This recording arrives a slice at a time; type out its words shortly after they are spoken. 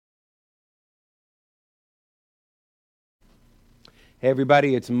Hey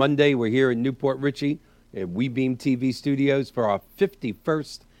everybody, it's Monday. We're here in Newport Richey at WeBeam TV Studios for our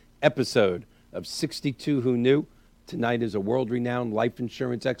 51st episode of 62 Who Knew. Tonight is a world-renowned life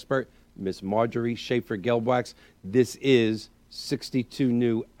insurance expert, Miss Marjorie Schaefer-Gelbwax. This is 62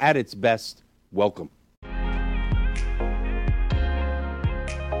 New at its best. Welcome.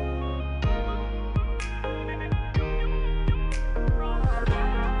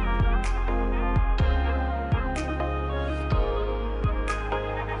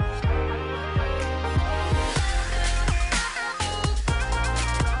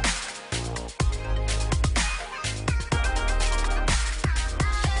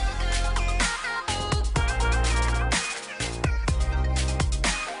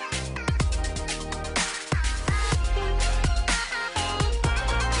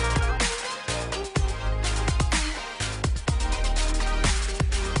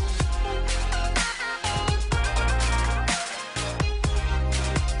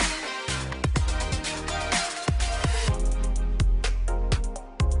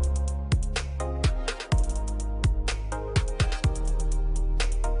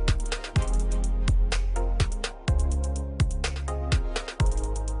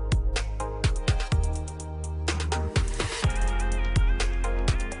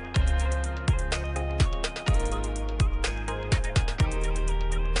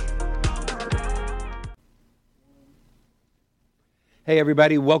 Hey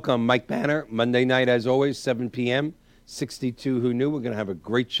everybody, welcome. Mike Banner, Monday night as always, 7 p.m., 62 Who Knew. We're going to have a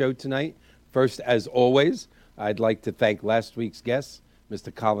great show tonight. First, as always, I'd like to thank last week's guest,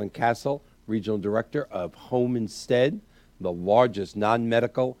 Mr. Colin Castle, Regional Director of Home Instead, the largest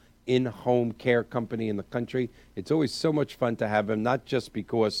non-medical in-home care company in the country. It's always so much fun to have him, not just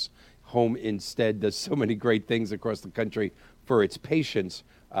because Home Instead does so many great things across the country for its patients,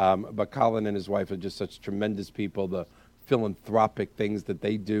 but Colin and his wife are just such tremendous people. The philanthropic things that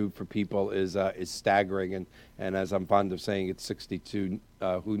they do for people is staggering, and as I'm fond of saying, it's 62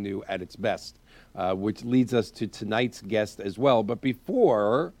 Who Knew at its best, which leads us to tonight's guest as well. But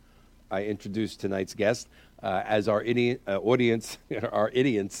before I introduce tonight's guest, as our audience, our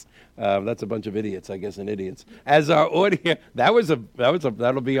idiots, that's a bunch of idiots, I guess, and idiots. As our audience,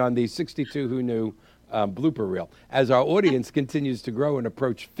 that'll be on the 62 Who Knew blooper reel. As our audience continues to grow and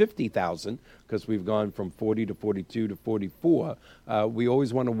approach 50,000, because we've gone from 40 to 42 to 44, we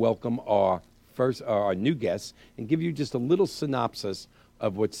always want to welcome our new guests and give you just a little synopsis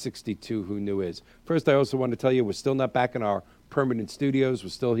of what 62 Who Knew is. First, I also want to tell you we're still not back in our permanent studios. We're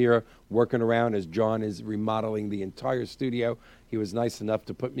still here working around as John is remodeling the entire studio. He was nice enough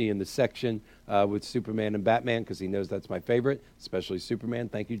to put me in the section with Superman and Batman because he knows that's my favorite, especially Superman.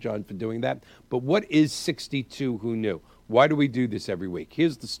 Thank you, John, for doing that. But what is 62 Who Knew? Why do we do this every week?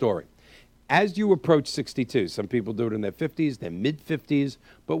 Here's the story. As you approach 62, some people do it in their 50s, their mid-50s,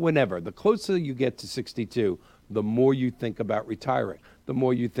 but whenever, the closer you get to 62, the more you think about retiring, the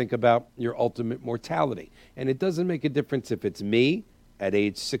more you think about your ultimate mortality. And it doesn't make a difference if it's me at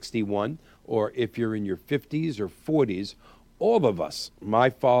age 61 or if you're in your 50s or 40s. All of us, my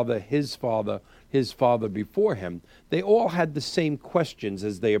father, his father before him, they all had the same questions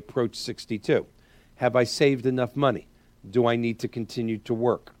as they approached 62. Have I saved enough money? Do I need to continue to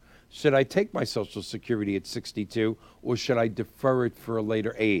work? Should I take my Social Security at 62 or should I defer it for a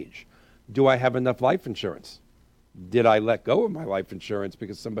later age? Do I have enough life insurance? Did I let go of my life insurance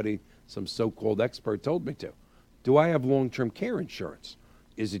because some so-called expert told me to? Do I have long-term care insurance?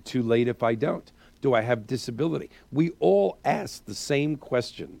 Is it too late if I don't? Do I have disability? We all ask the same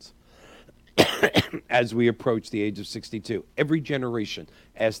questions as we approach the age of 62. Every generation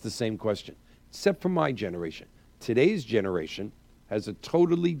asks the same question, except for my generation. Today's generation has a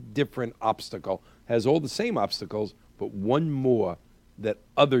totally different obstacle, has all the same obstacles, but one more that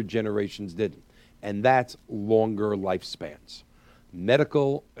other generations didn't, and that's longer lifespans.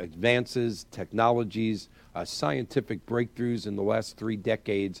 Medical advances, technologies, scientific breakthroughs in the last 3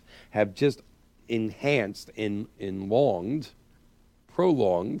 decades have just enhanced and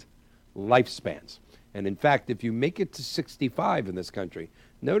prolonged lifespans. And in fact, if you make it to 65 in this country,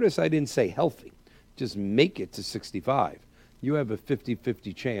 notice I didn't say healthy, just make it to 65, you have a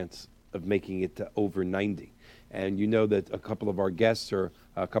 50-50 chance of making it to over 90. And you know that a couple of our guests, or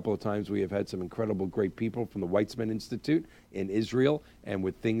a couple of times we have had some incredible great people from the Weizmann Institute in Israel, and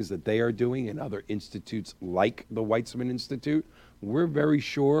with things that they are doing and other institutes like the Weizmann Institute, we're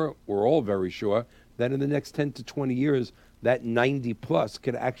all very sure that in the next 10 to 20 years, that 90 plus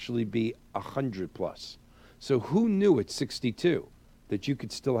could actually be 100 plus. So who knew at 62 that you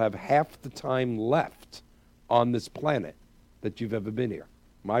could still have half the time left on this planet that you've ever been here?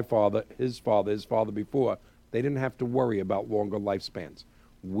 My father, his father before, They didn't have to worry about longer lifespans.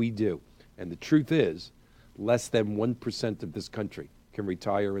 We do. And the truth is, less than 1% of this country can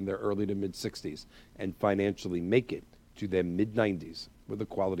retire in their early to mid 60s and financially make it to their mid 90s with a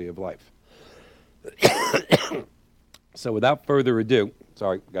quality of life. So without further ado,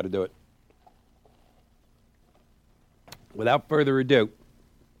 sorry, got to do it. Without further ado,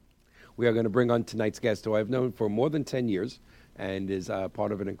 we are going to bring on tonight's guest, who I've known for more than 10 years and is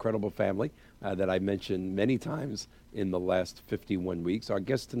part of an incredible family that I mentioned many times in the last 51 weeks. Our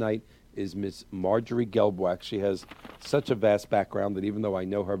guest tonight is Miss Marjorie Gelbwaks. She has such a vast background that even though I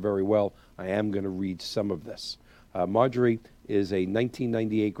know her very well, I am going to read some of this. Marjorie is a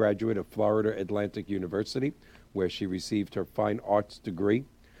 1998 graduate of Florida Atlantic University, where she received her fine arts degree.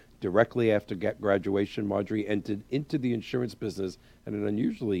 Directly after graduation, Marjorie entered into the insurance business at an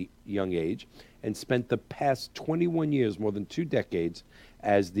unusually young age and spent the past 21 years, more than 2 decades,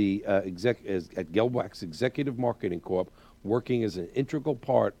 as at Gelbwaks Executive Marketing Corp, working as an integral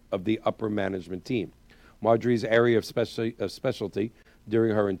part of the upper management team. Marjorie's area of specialty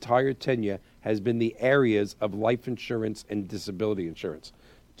during her entire tenure has been the areas of life insurance and disability insurance,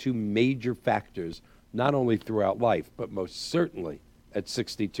 2 major factors not only throughout life, but most certainly at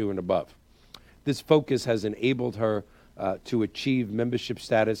 62 and above. This focus has enabled her to achieve membership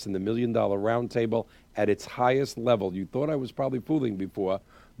status in the $1 Million Roundtable at its highest level. You thought I was probably fooling before,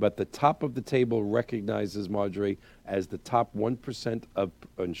 but the top of the table recognizes Marjorie as the top 1% of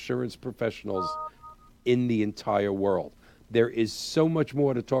insurance professionals in the entire world. There is so much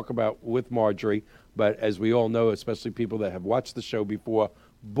more to talk about with Marjorie, but as we all know, especially people that have watched the show before,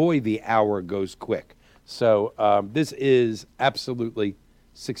 boy, the hour goes quick. So this is absolutely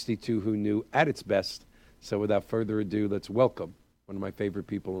 62 Who Knew at its best. So without further ado, let's welcome one of my favorite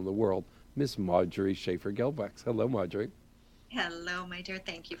people in the world, Miss Marjorie Schaefer Gelbwaks. Hello, Marjorie. Hello, my dear.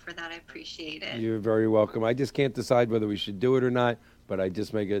 Thank you for that. I appreciate it. You're very welcome. I just can't decide whether we should do it or not, but I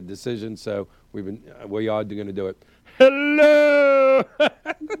just make a decision. So we are going to do it. Hello.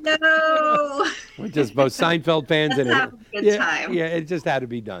 No. We're just both Seinfeld fans, and have a good time. Yeah, it just had to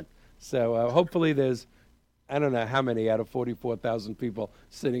be done. So hopefully there's, I don't know how many out of 44,000 people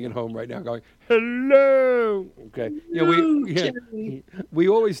sitting at home right now going, hello. Okay. We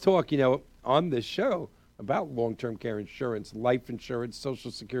always talk, on this show about long-term care insurance, life insurance,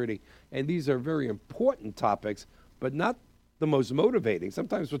 Social Security, and these are very important topics, but not the most motivating.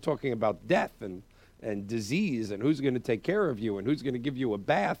 Sometimes we're talking about death and disease and who's going to take care of you and who's going to give you a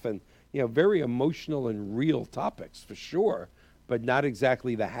bath and, very emotional and real topics for sure, but not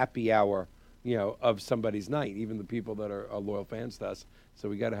exactly the happy hour, of somebody's night, even the people that are loyal fans to us. So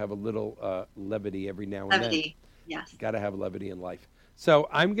we got to have a little levity every now and then. Levity, yes. Got to have levity in life. So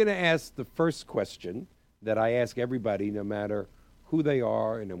I'm going to ask the first question that I ask everybody, no matter who they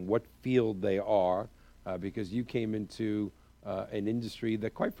are and in what field they are, because you came into an industry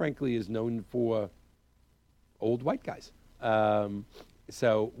that, quite frankly, is known for old white guys.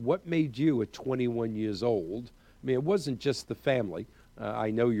 So what made you, at 21 years old, I mean, it wasn't just the family.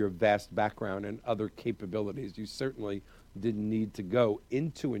 I know your vast background and other capabilities. You certainly didn't need to go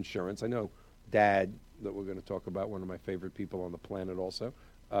into insurance. I know Dad, that we're going to talk about, one of my favorite people on the planet also,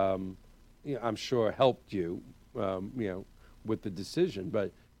 I'm sure helped you, with the decision.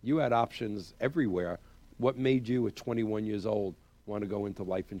 But you had options everywhere. What made you, at 21 years old, want to go into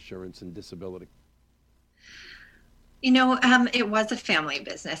life insurance and disability? It was a family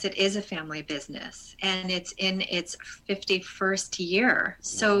business. It is a family business, and it's in its 51st year.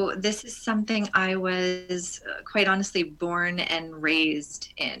 So this is something I was, quite honestly, born and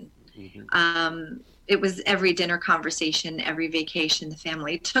raised in. Mm-hmm. It was every dinner conversation, every vacation the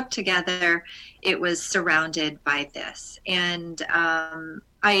family took together. It was surrounded by this. And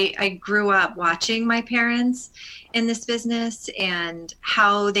I grew up watching my parents in this business and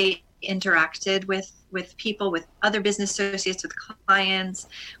how they interacted with people, with other business associates, with clients,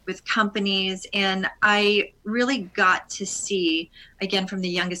 with companies. And I really got to see, again, from the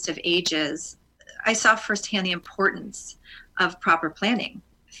youngest of ages, I saw firsthand the importance of proper planning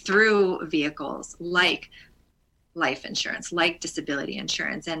through vehicles like life insurance, like disability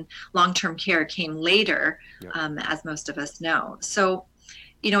insurance, and long-term care came later, as most of us know. So,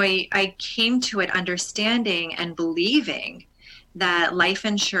 I came to it understanding and believing that life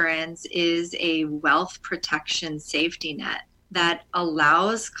insurance is a wealth protection safety net that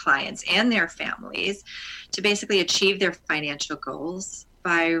allows clients and their families to basically achieve their financial goals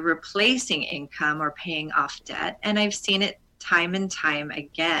by replacing income or paying off debt. And I've seen it time and time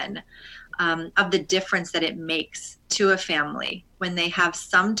again, of the difference that it makes to a family when they have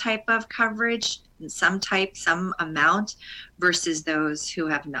some type of coverage and some amount versus those who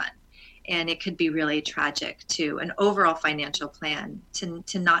have none. And it could be really tragic to an overall financial plan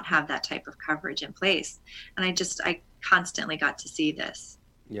to not have that type of coverage in place. And I constantly got to see this.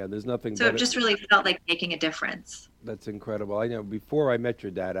 Yeah, there's nothing So better. it just really felt like making a difference. That's incredible. I know before I met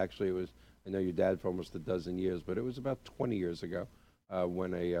your dad, actually, I know your dad for almost a dozen years, but it was about 20 years ago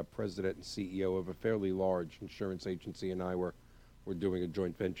when a president and CEO of a fairly large insurance agency and I were doing a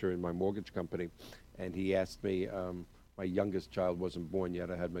joint venture in my mortgage company. And he asked me, my youngest child wasn't born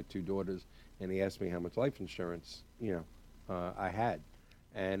yet. I had my two daughters. And he asked me how much life insurance, I had.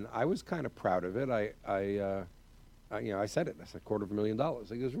 And I was kind of proud of it. I said it. I said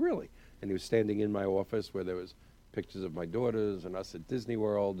 $250,000. He goes, really? And he was standing in my office where there was pictures of my daughters and us at Disney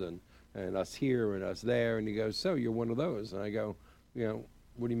World and us here and us there. And he goes, so you're one of those? And I go,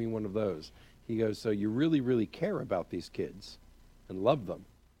 what do you mean one of those? He goes, so you really, really care about these kids and love them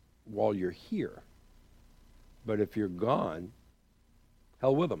while you're here. But if you're gone,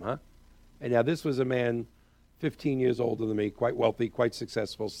 hell with them, huh? And now this was a man 15 years older than me, quite wealthy, quite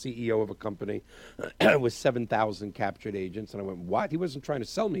successful, CEO of a company with 7,000 captured agents. And I went, what? He wasn't trying to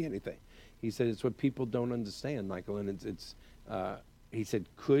sell me anything. He said, it's what people don't understand, Michael. And he said,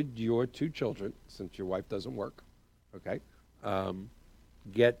 could your two children, since your wife doesn't work, okay,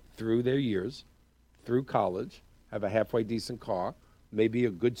 get through their years, through college, have a halfway decent car, maybe a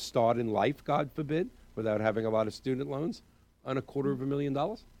good start in life, God forbid, without having a lot of student loans, on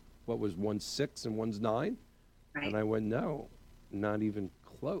 $250,000? What was one's 6 and one's 9? Right. And I went, no, not even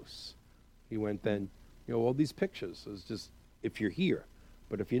close. He went, then, all these pictures. It's just, if you're here.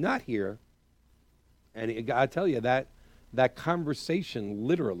 But if you're not here, and I tell you, that conversation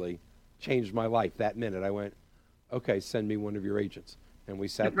literally changed my life that minute. I went, okay, send me one of your agents. And we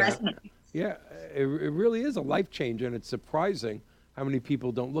sat down. Yeah, it really is a life changer, and it's surprising how many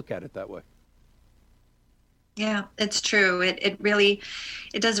people don't look at it that way. Yeah, it's true. It really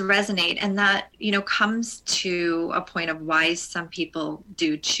does resonate. And that, comes to a point of why some people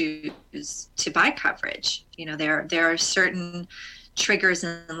do choose to buy coverage. There are certain triggers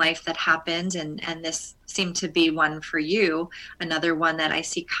in life that happened, and this seemed to be one for you. Another one that I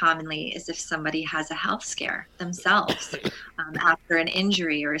see commonly is if somebody has a health scare themselves after an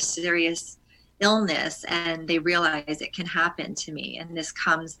injury or a serious illness, and they realize it can happen to me. And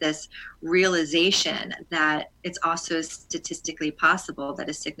this realization that it's also statistically possible that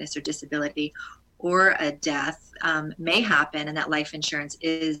a sickness or disability or a death may happen, and that life insurance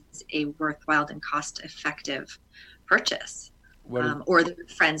is a worthwhile and cost-effective purchase. Or their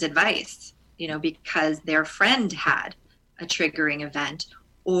friend's advice, because their friend had a triggering event,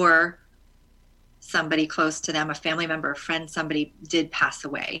 or somebody close to them, a family member, a friend, somebody did pass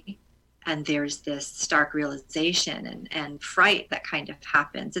away. And there's this stark realization and fright that kind of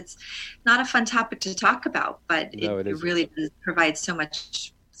happens. It's not a fun topic to talk about, but it really does provide so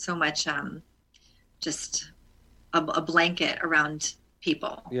much just a blanket around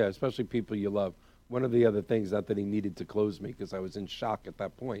people. Yeah, especially people you love. One of the other things, not that he needed to close me, because I was in shock at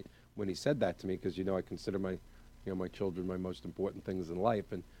that point when he said that to me, because I consider my children my most important things in life.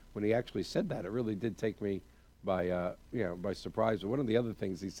 And when he actually said that, it really did take me by surprise. But one of the other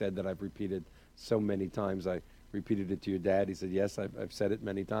things he said that I've repeated so many times, I repeated it to your dad. He said, yes, I've said it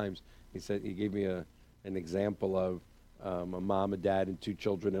many times. He gave me an example of a mom, a dad, and two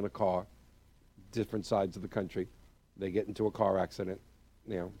children in a car, different sides of the country. They get into a car accident,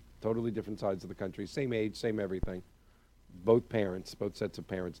 totally different sides of the country, same age, same everything. Both sets of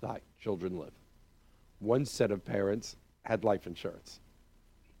parents die. Children live. One set of parents had life insurance.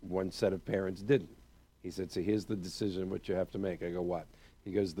 One set of parents didn't. He said, so here's the decision what you have to make. I go, what?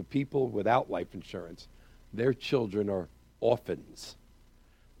 He goes, the people without life insurance, their children are orphans.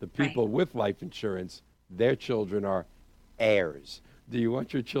 The people with life insurance, their children are heirs. Do you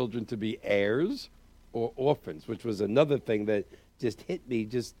want your children to be heirs or orphans? Which was another thing that just hit me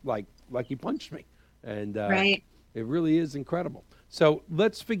just like he punched me. And right. It really is incredible. So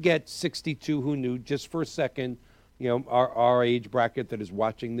let's forget 62 who knew just for a second. Our age bracket that is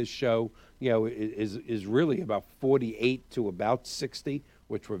watching this show, is really about 48 to about 60,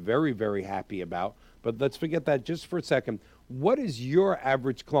 which we're very, very happy about. But let's forget that just for a second. What is your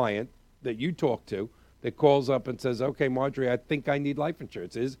average client that you talk to that calls up and says, okay, Marjorie, I think I need life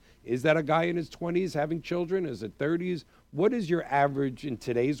insurance? Is that a guy in his 20s having children? Is it 30s? What is your average in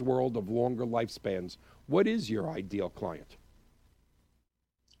today's world of longer lifespans? What is your ideal client?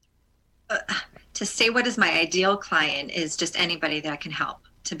 To say what is my ideal client is just anybody that can help,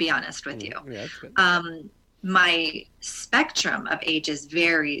 to be honest with you. Yeah, that's good. My spectrum of ages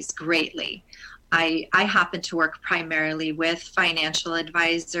varies greatly. I happen to work primarily with financial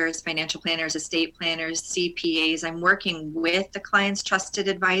advisors, financial planners, estate planners, CPAs. I'm working with the client's trusted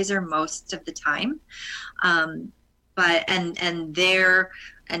advisor most of the time. But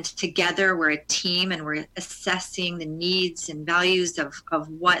and together we're a team, and we're assessing the needs and values of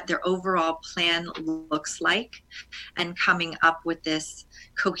what their overall plan looks like, and coming up with this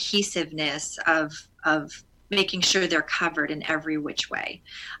cohesiveness of making sure they're covered in every which way.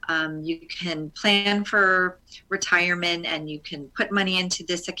 You can plan for retirement, and you can put money into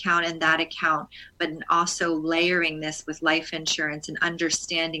this account and that account, but also layering this with life insurance and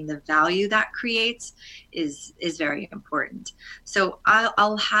understanding the value that creates is very important. So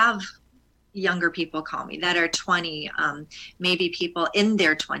I'll have younger people call me that are 20, maybe people in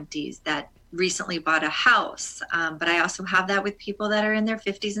their 20s that recently bought a house. But I also have that with people that are in their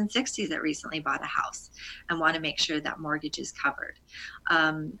 50s and 60s that recently bought a house and want to make sure that mortgage is covered.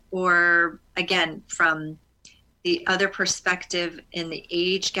 Or again, from the other perspective in the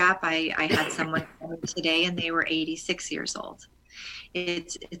age gap, I had someone today and they were 86 years old.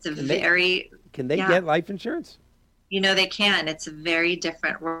 It's a Can they get life insurance? They can. It's a very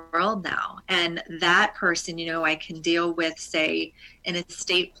different world now. And that person, I can deal with, say, an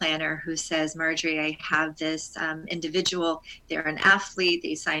estate planner who says, Marjorie, I have this individual, they're an athlete,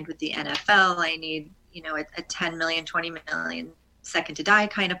 they signed with the NFL, I need, a 10 million, 20 million second to die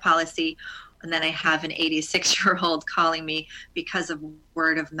kind of policy. And then I have an 86-year-old calling me because of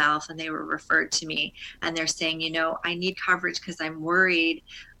word of mouth, and they were referred to me. And they're saying, I need coverage because I'm worried.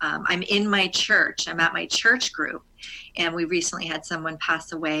 I'm in my church. I'm at my church group. And we recently had someone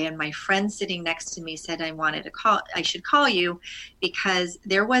pass away. And my friend sitting next to me said, I should call you because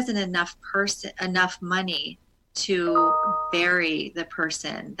there wasn't enough money to bury the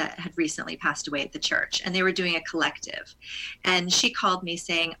person that had recently passed away at the church, and they were doing a collective. And she called me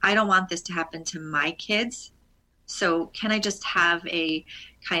saying, I don't want this to happen to my kids, so can I just have a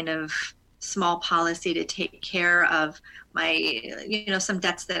kind of small policy to take care of my some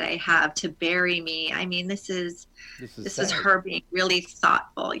debts that I have to bury me? I mean, this is her being really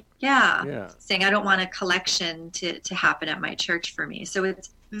thoughtful. Yeah. Saying I don't want a collection to happen at my church for me. So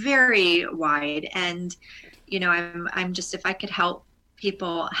it's very wide. And I'm just, if I could help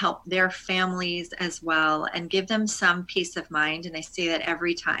people help their families as well and give them some peace of mind. And I say that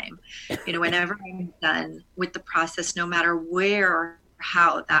every time, whenever I'm done with the process, no matter where or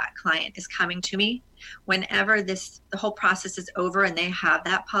how that client is coming to me, whenever the whole process is over and they have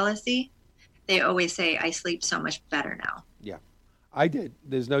that policy, they always say, I sleep so much better now. Yeah, I did.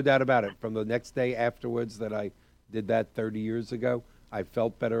 There's no doubt about it. From the next day afterwards that I did that 30 years ago, I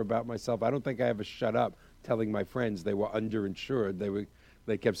felt better about myself. I don't think I ever shut up telling my friends they were underinsured.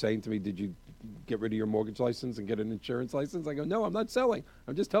 They kept saying to me, did you get rid of your mortgage license and get an insurance license? I go, no, I'm not selling.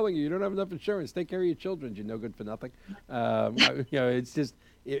 I'm just telling you, you don't have enough insurance. Take care of your children. You're no good for nothing. It's just,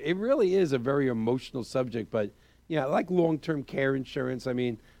 it really is a very emotional subject. But, like long-term care insurance, I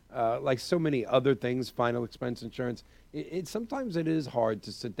mean, like so many other things, final expense insurance, sometimes it is hard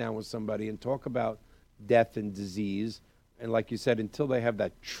to sit down with somebody and talk about death and disease. And like you said, until they have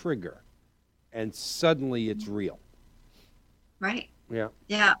that trigger, and suddenly it's real. Right. Yeah.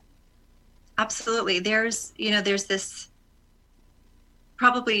 Yeah, absolutely. There's this,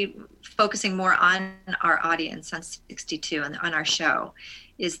 probably focusing more on our audience on 62 and on our show,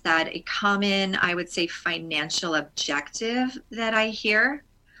 is that a common, I would say, financial objective that I hear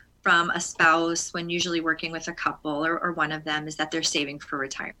from a spouse when usually working with a couple or one of them is that they're saving for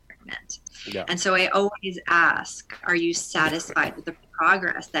retirement. Yeah. And so I always ask, are you satisfied with the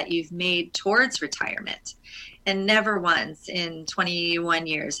progress that you've made towards retirement? And never once in 21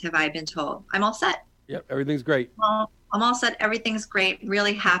 years have I been told, I'm all set. Yep, everything's great. Well, I'm all set. Everything's great.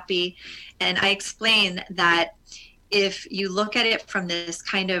 Really happy. And I explain that if you look at it from this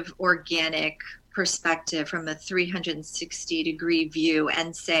kind of organic perspective, from a 360-degree view,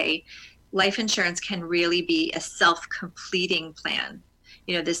 and say life insurance can really be a self-completing plan.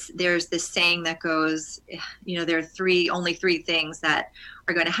 There's this saying that goes, there are only three things that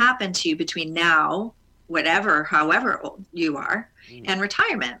are going to happen to you between now, however old you are, and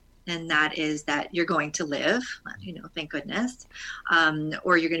retirement. And that is that you're going to live, thank goodness,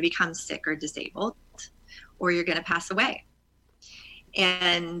 or you're going to become sick or disabled, or you're going to pass away.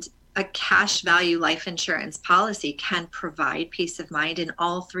 And a cash value life insurance policy can provide peace of mind in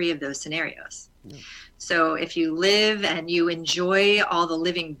all three of those scenarios. Yeah. So if you live and you enjoy all the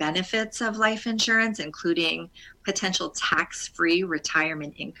living benefits of life insurance, including potential tax-free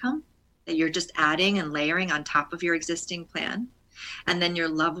retirement income that you're just adding and layering on top of your existing plan, and then your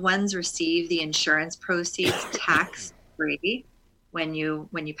loved ones receive the insurance proceeds tax-free when you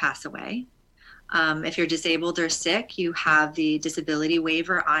pass away, If you're disabled or sick, you have the disability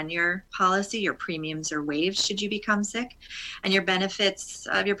waiver on your policy. Your premiums are waived should you become sick, and your benefits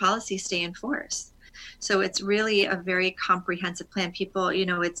of your policy stay in force. So it's really a very comprehensive plan. People,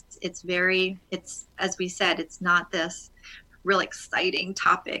 it's as we said, it's not this real exciting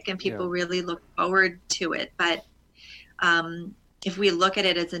topic, and people really look forward to it. But if we look at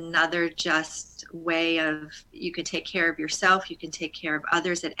it as another just way of, you can take care of yourself, you can take care of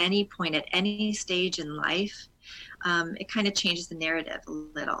others at any point, at any stage in life, it kind of changes the narrative a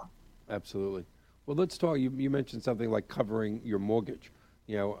little. Absolutely. Well, let's talk. You mentioned something like covering your mortgage.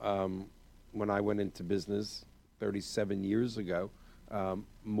 When I went into business 37 years ago,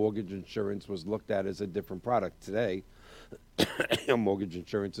 mortgage insurance was looked at as a different product. Today, mortgage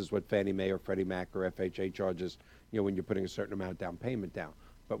insurance is what Fannie Mae or Freddie Mac or FHA charges, when you're putting a certain amount of down payment down.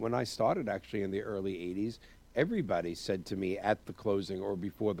 But when I started actually in the early 80s, everybody said to me at the closing or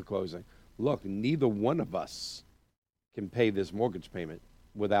before the closing, look, neither one of us can pay this mortgage payment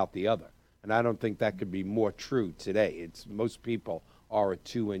without the other. And I don't think that could be more true today. Most people are a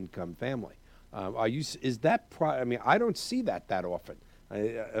two-income family. I mean, I don't see that often.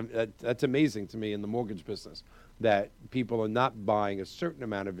 That's amazing to me in the mortgage business, that people are not buying a certain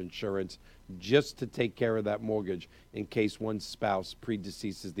amount of insurance just to take care of that mortgage in case one spouse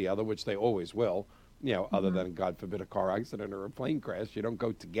predeceases the other, which they always will, other than, God forbid, a car accident or a plane crash. You don't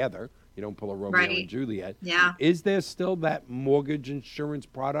go together. You don't pull a Romeo and Juliet. Yeah. Is there still that mortgage insurance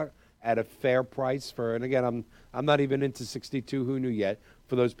product at a fair price and again, I'm not even into 62 Who Knew yet,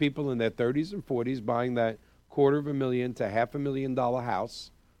 for those people in their 30s and 40s buying that $250,000 to $500,000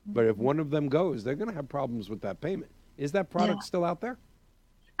 house, but if one of them goes, they're going to have problems with that payment. Is that product still out there?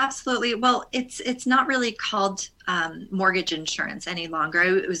 Absolutely. Well, it's not really called mortgage insurance any longer.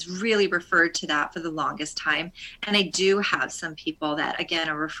 It was really referred to that for the longest time. And I do have some people that, again,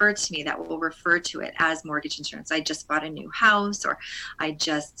 are referred to me that will refer to it as mortgage insurance. I just bought a new house, or I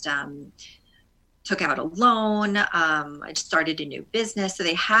just took out a loan. I started a new business. So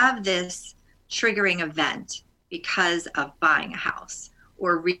they have this triggering event because of buying a house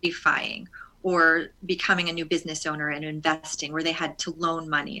or refining or becoming a new business owner and investing, where they had to loan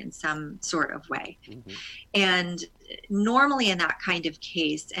money in some sort of way. Mm-hmm. And normally in that kind of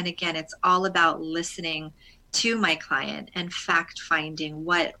case, and again, it's all about listening to my client and fact finding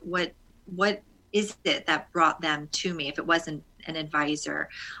what is it that brought them to me, if it wasn't an advisor,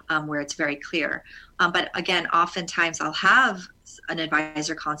 where it's very clear. But again, oftentimes I'll have an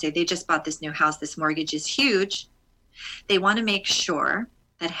advisor call and say, they just bought this new house, this mortgage is huge. They want to make sure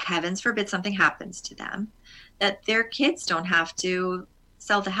that, heavens forbid something happens to them, that their kids don't have to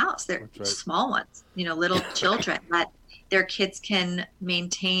sell the house. They're small ones, little children, that their kids can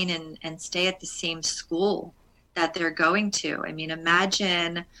maintain and stay at the same school that they're going to. I mean,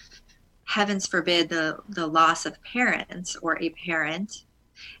 imagine, heavens forbid, the loss of parents or a parent,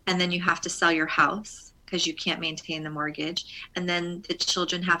 and then you have to sell your house because you can't maintain the mortgage, and then the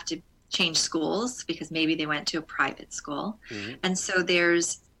children have to change schools because maybe they went to a private school. Mm-hmm. And so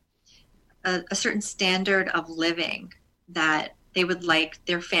there's a certain standard of living that they would like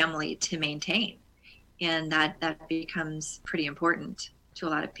their family to maintain, and that becomes pretty important to a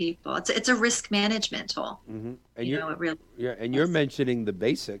lot of people. It's a risk management tool. Mm-hmm. And you're mentioning the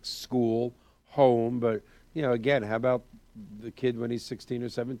basics: school, home, but again, how about the kid when he's 16 or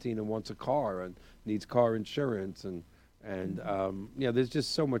 17 and wants a car and needs car insurance, and there's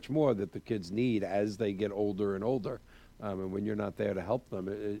just so much more that the kids need as they get older and older. And when you're not there to help them,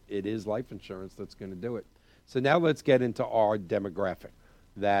 it is life insurance that's going to do it. So now let's get into our demographic,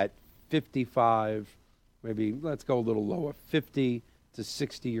 that 55, maybe let's go a little lower, 50 to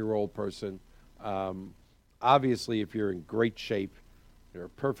 60-year-old person. Obviously, if you're in great shape, you're a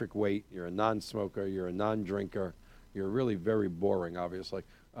perfect weight, you're a non-smoker, you're a non-drinker, you're really very boring, obviously.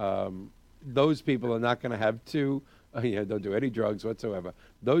 Those people are not going to have don't do any drugs whatsoever.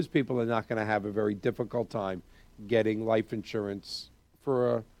 Those people are not going to have a very difficult time getting life insurance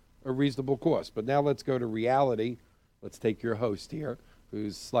for a reasonable cost. But now let's go to reality. Let's take your host here,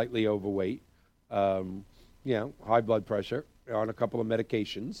 who's slightly overweight, high blood pressure, on a couple of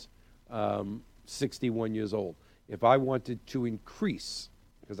medications, 61 years old. If I wanted to increase,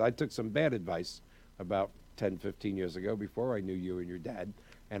 because I took some bad advice about 10, 15 years ago before I knew you and your dad,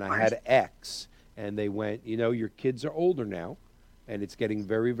 and I had X, and they went, your kids are older now, and it's getting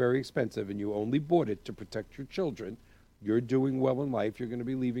very, very expensive, and you only bought it to protect your children. You're doing well in life. You're going to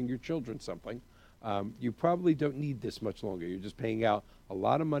be leaving your children something. You probably don't need this much longer. You're just paying out a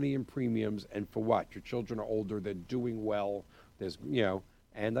lot of money in premiums, and for what? Your children are older. They're doing well. There's,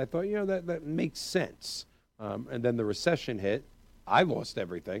 and I thought, that makes sense. And then the recession hit. I lost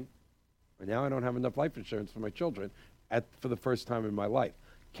everything. And now I don't have enough life insurance for my children for the first time in my life.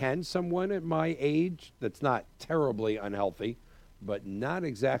 Can someone at my age that's not terribly unhealthy, but not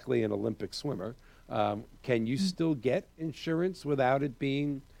exactly an Olympic swimmer, can you still get insurance without it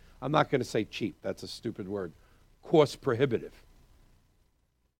being, I'm not going to say cheap, that's a stupid word, cost prohibitive?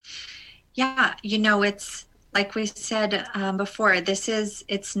 Yeah, it's like we said before,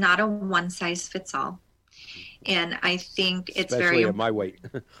 it's not a one size fits all. And I think it's Especially at my weight.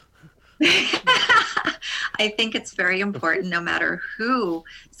 I think it's very important, no matter who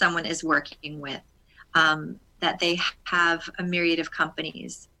someone is working with, that they have a myriad of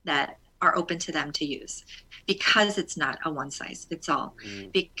companies that are open to them to use, because it's not a one size fits all.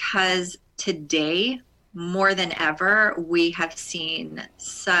 Because today, more than ever, we have seen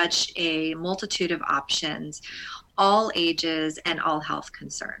such a multitude of options, all ages and all health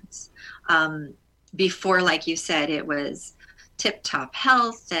concerns. Before, like you said, it was tip-top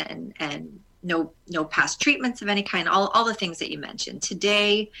health and no past treatments of any kind, all the things that you mentioned.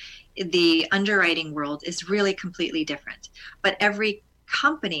 Today, the underwriting world is really completely different. But every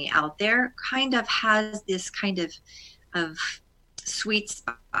company out there kind of has this kind of sweet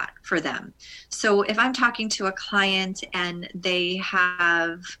spot for them. So if I'm talking to a client and they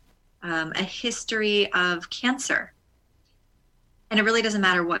have a history of cancer, and it really doesn't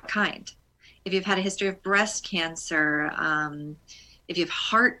matter what kind. If you've had a history of breast cancer, if you have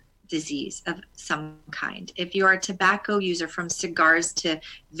heart disease of some kind, if you are a tobacco user, from cigars to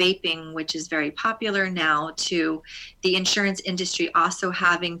vaping, which is very popular now, to the insurance industry also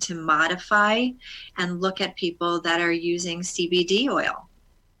having to modify and look at people that are using CBD oil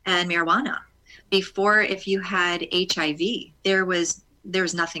and marijuana. Before, if you had HIV, there was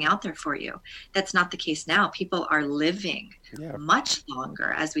nothing out there for you. That's not the case now. People are living much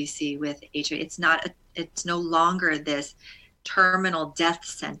longer, as we see with HIV. It's no longer this terminal death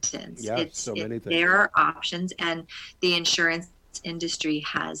sentence. There are options, and the insurance industry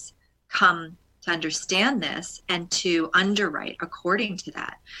has come to understand this and to underwrite according to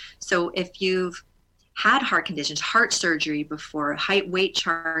that. So if you've had heart conditions, heart surgery before, height weight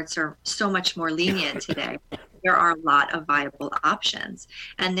charts are so much more lenient today. There are a lot of viable options.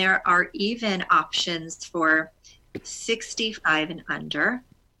 And there are even options for 65 and under,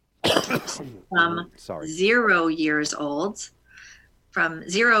 from 0 years old. From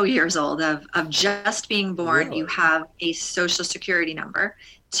 0 years old of just being born, really? You have a social security number,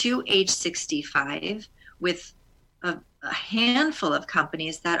 to age 65, with a handful of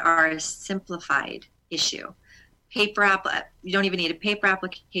companies that are a simplified issue. You don't even need a paper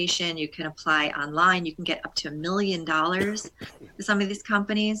application. You can apply online. You can get up to $1 million with some of these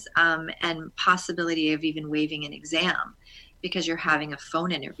companies, and possibility of even waiving an exam because you're having a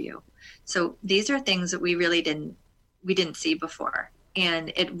phone interview. So these are things that we really didn't see before.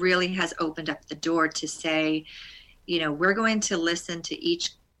 And it really has opened up the door to say, we're going to listen to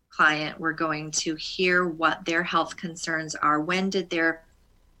each client. We're going to hear what their health concerns are. When did their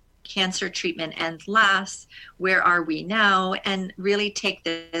cancer treatment end last? Where are we now? And really take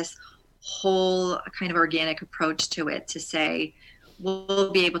this whole kind of organic approach to it, to say,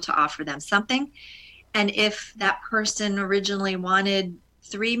 we'll be able to offer them something. And if that person originally wanted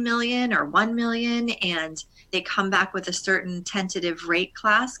 3 million or 1 million, and they come back with a certain tentative rate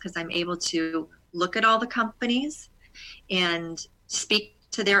class, because I'm able to look at all the companies and speak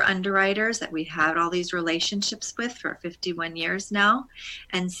to their underwriters that we had all these relationships with for 51 years now,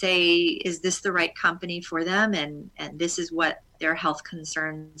 and say, is this the right company for them? And this is what their health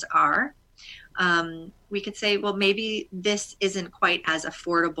concerns are. We could say, well, maybe this isn't quite as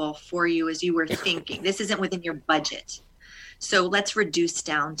affordable for you as you were thinking. This isn't within your budget. So let's reduce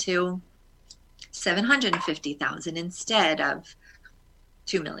down to $750,000 instead of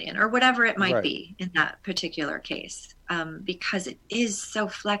 2 million, or whatever it might be in that particular case, because it is so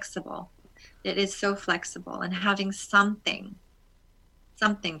flexible. It is so flexible, and having something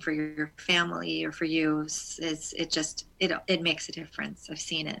for your family or for you it makes a difference. I've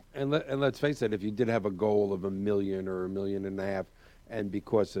seen it. And let's face it, if you did have a goal of $1 million or $1.5 million, and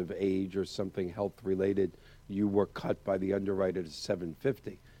because of age or something health related, you were cut by the underwriter to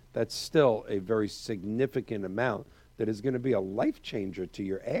 $750, that's still a very significant amount that is going to be a life changer to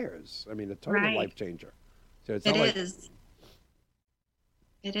your heirs. I mean, a total life changer. So it's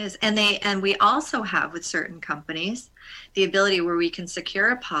It is. And we also have, with certain companies, the ability where we can secure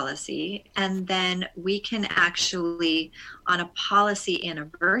a policy, and then we can actually, on a policy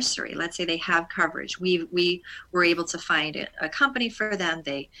anniversary, let's say they have coverage, we were able to find a company for them.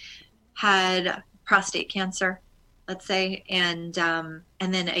 They had prostate cancer, let's say, and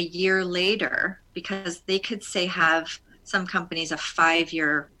then a year later, because they could say have some companies a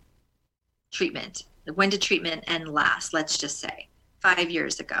 5-year treatment. When did treatment end last? Let's just say 5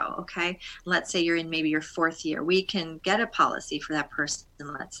 years ago. Okay. Let's say you're in maybe your fourth year. We can get a policy for that person,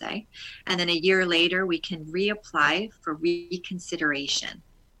 let's say. And then a year later, we can reapply for reconsideration.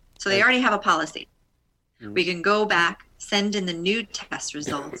 So they already have a policy. We can go back, send in the new test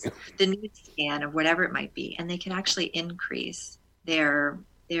results, the new scan of whatever it might be, and they can actually increase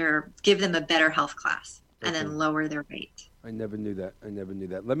give them a better health class and then lower their rate. I never knew that.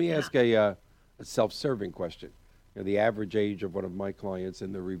 Let me ask a self-serving question. The average age of one of my clients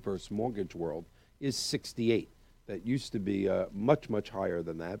in the reverse mortgage world is 68. That used to be much, much higher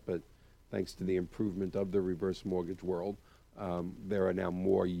than that, but thanks to the improvement of the reverse mortgage world, there are now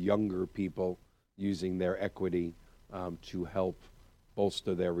more younger people using their equity to help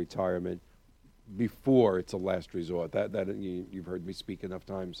bolster their retirement before it's a last resort. You've heard me speak enough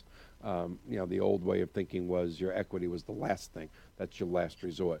times. The old way of thinking was your equity was the last thing. That's your last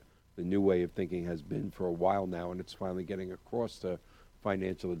resort. The new way of thinking has been for a while now, and it's finally getting across to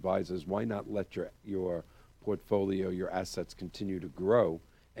financial advisors. Why not let your portfolio, your assets continue to grow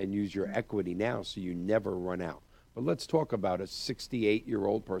and use your equity now so you never run out? But let's talk about a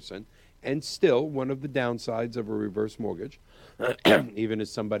 68-year-old person. And still, one of the downsides of a reverse mortgage, even as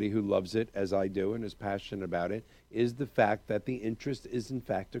somebody who loves it, as I do, and is passionate about it, is the fact that the interest is, in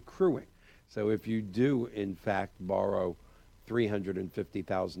fact, accruing. So if you do, in fact, borrow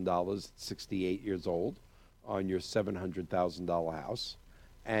 $350,000 at 68 years old on your $700,000 house,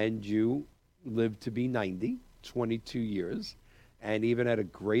 and you live to be 90, 22 years, and even at a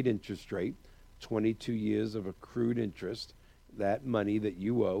great interest rate, 22 years of accrued interest, that money that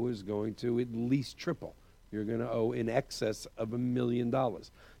you owe is going to at least triple. You're going to owe in excess of $1 million.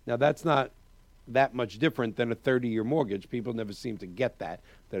 Now, that's not that much different than a 30-year mortgage. People never seem to get that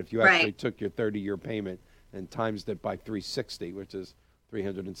if you actually took your 30-year payment and times it by 360, which is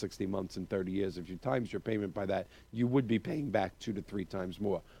 360 months in 30 years, if you times your payment by that, you would be paying back 2 to 3 times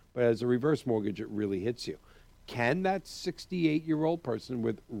more. But as a reverse mortgage, it really hits you. Can that 68-year-old person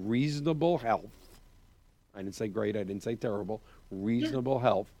with reasonable health, I didn't say great, I didn't say terrible, reasonable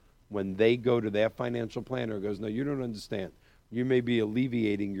health, when they go to their financial planner, goes, no, you don't understand. You may be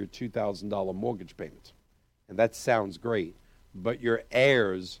alleviating your $2,000 mortgage payment. And that sounds great, but your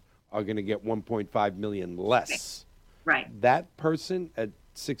heirs are going to get $1.5 million less. Right. That person at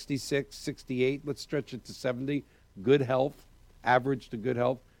 66, 68, let's stretch it to 70, good health, average to good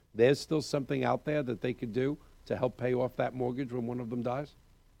health, there's still something out there that they could do to help pay off that mortgage when one of them dies?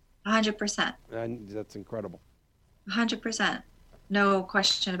 100%. And that's incredible. 100%. No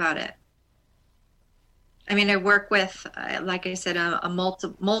question about it. I mean, I work with, like I said,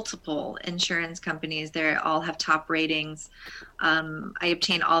 multiple insurance companies. They all have top ratings. I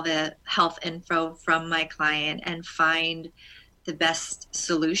obtain all the health info from my client and find the best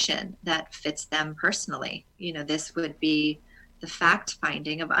solution that fits them personally. This would be the fact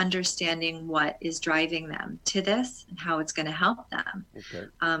finding of understanding what is driving them to this and how it's going to help them. Okay.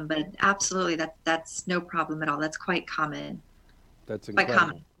 But absolutely, that's no problem at all. That's quite common. That's incredible. Quite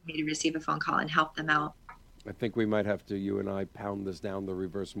common for me to receive a phone call and help them out. I think we might have to, you and I, pound this down the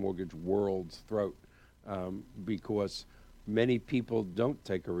reverse mortgage world's throat because many people don't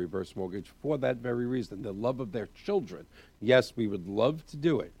take a reverse mortgage for that very reason, the love of their children. Yes, we would love to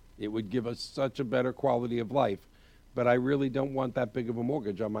do it. It would give us such a better quality of life. But I really don't want that big of a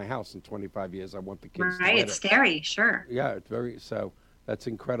mortgage on my house in 25 years. I want the kids to get it's scary, sure. Yeah, so that's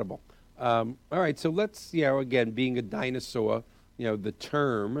incredible. All right, so let's, again, being a dinosaur, the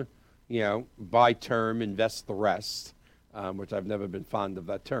term, buy term, invest the rest, which I've never been fond of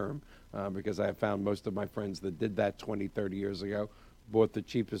that term because I have found most of my friends that did that 20, 30 years ago, bought the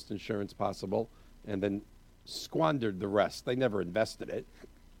cheapest insurance possible, and then squandered the rest. They never invested it.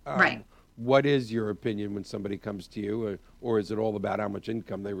 Right. What is your opinion when somebody comes to you, or is it all about how much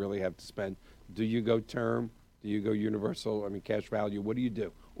income they really have to spend? Do you go term? Do you go universal? Cash value? What do you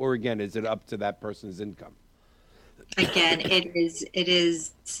do? Or again, is it up to that person's income? Again, it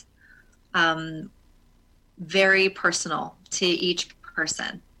is very personal to each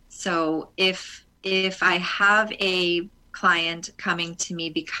person. So if I have a client coming to me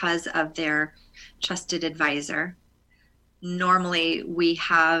because of their trusted advisor, normally we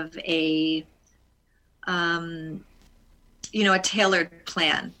have a tailored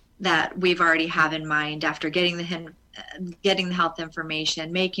plan that we've already have in mind after getting the health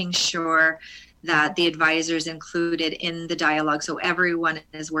information, making sure that the advisor is included in the dialogue so everyone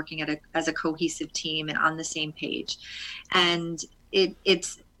is working as a cohesive team and on the same page. And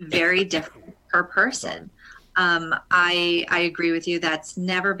it's very different per person. I agree with you. That's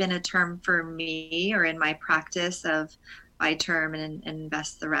never been a term for me or in my practice of buy term and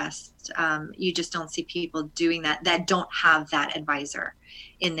invest the rest. You just don't see people doing that don't have that advisor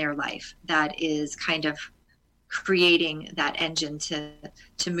in their life that is kind of creating that engine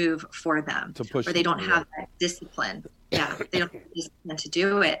to move for them, to push, or they don't have that discipline. Yeah, they don't have the discipline to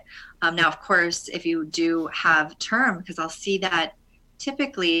do it. Now, of course, if you do have term, because I'll see that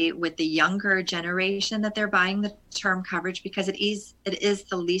typically with the younger generation that they're buying the term coverage because it is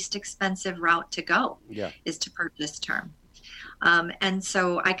the least expensive route to go, is to purchase term. And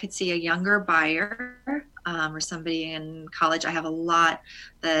so I could see a younger buyer or somebody in college. I have a lot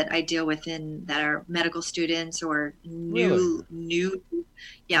that I deal with that are medical students or new,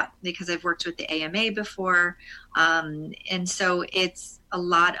 because I've worked with the AMA before. And so it's a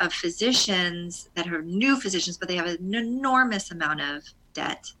lot of physicians that are new physicians, but they have an enormous amount of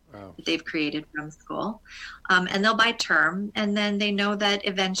debt that they've created from school. And they'll buy term, and then they know that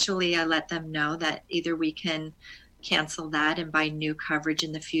eventually I let them know that either we can cancel that and buy new coverage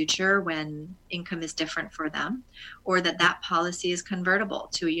in the future when income is different for them, or that policy is convertible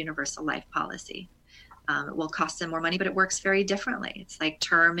to a universal life policy. It will cost them more money, but it works very differently. It's like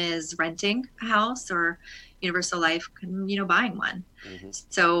term is renting a house, or universal life, buying one. Mm-hmm.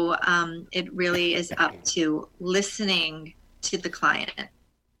 So it really is up to listening to the client.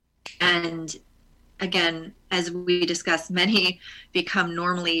 And again, as we discussed, many become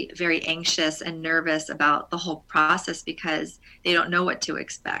normally very anxious and nervous about the whole process because they don't know what to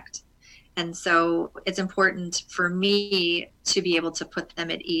expect. And so it's important for me to be able to put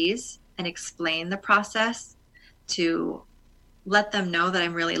them at ease and explain the process, to let them know that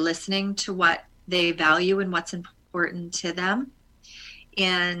I'm really listening to what they value and what's important to them,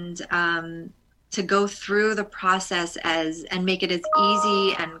 and to go through the process and make it as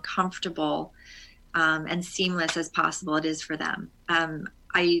easy and comfortable and seamless as possible it is for them.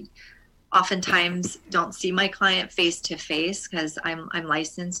 I oftentimes don't see my client face to face because I'm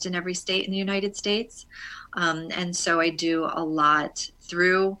licensed in every state in the United States. And so I do a lot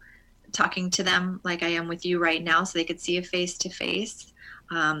through talking to them like I am with you right now, so they could see a face to face.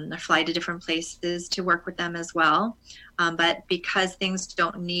 I fly to different places to work with them as well. But because things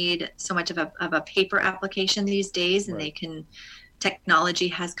don't need so much of a paper application these days, and technology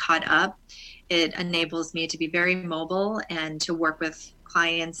has caught up, it enables me to be very mobile and to work with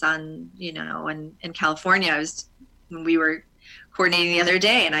clients on, in California. We were coordinating the other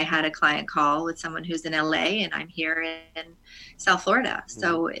day, and I had a client call with someone who's in LA, and I'm here in South Florida.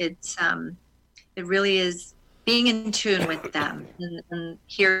 So it really is being in tune with them and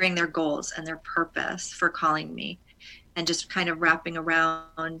hearing their goals and their purpose for calling me, and just kind of wrapping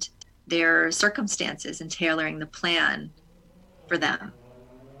around their circumstances and tailoring the plan for them.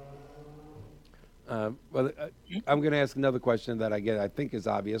 I'm going to ask another question that I think is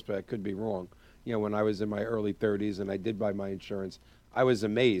obvious, but I could be wrong. When I was in my early 30s and I did buy my insurance, I was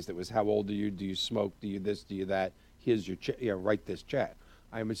amazed. It was, how old are you? Do you smoke? Do you this? Do you that? Here's your write this check.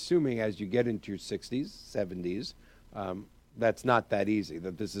 I'm assuming as you get into your 60s, 70s, that's not that easy,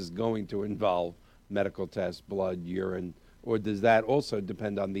 that this is going to involve medical tests, blood, urine, or does that also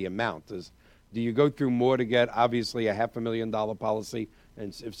depend on the amount? Do you go through more to get, obviously, a $500,000 policy,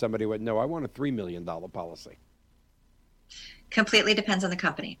 and if somebody went, no, I want a $3 million policy? Completely depends on the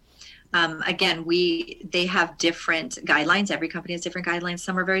company. Again, they have different guidelines. Every company has different guidelines.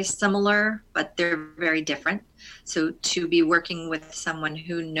 Some are very similar, but they're very different. So to be working with someone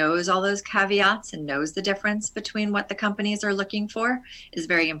who knows all those caveats and knows the difference between what the companies are looking for is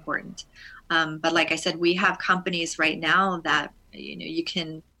very important. But like I said, we have companies right now that, you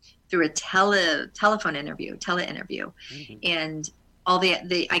can, through a telephone interview, mm-hmm. and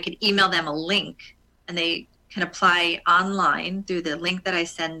I could email them a link, and they can apply online through the link that I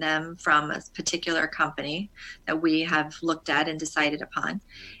send them from a particular company that we have looked at and decided upon.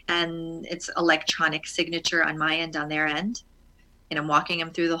 And it's electronic signature on my end, on their end. And I'm walking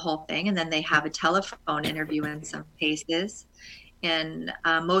them through the whole thing. And then they have a telephone interview in some cases. And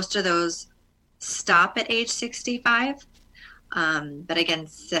most of those stop at age 65. But again,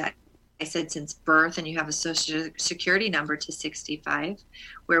 I said since birth, and you have a social security number to 65,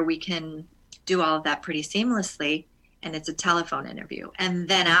 where we can do all of that pretty seamlessly, and it's a telephone interview. And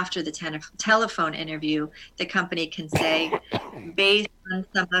then after the telephone interview, the company can say, based on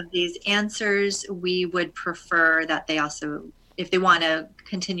some of these answers, we would prefer that they also, if they want to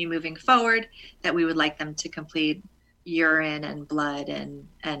continue moving forward, that we would like them to complete urine and blood and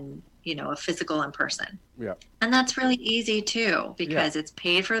a physical in person. Yeah. And that's really easy too, because it's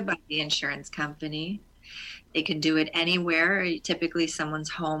paid for by the insurance company. They can do it anywhere, typically someone's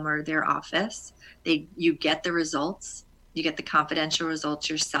home or their office. You get the results You get the confidential results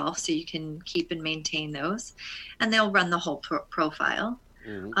yourself, so you can keep and maintain those, and they'll run the whole profile.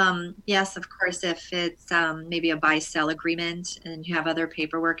 Yes, of course, if it's maybe a buy-sell agreement and you have other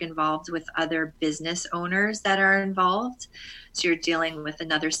paperwork involved with other business owners that are involved, so you're dealing with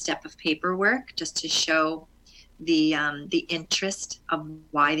another step of paperwork just to show the interest of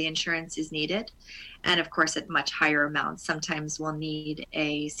why the insurance is needed. And of course, at much higher amounts, sometimes we'll need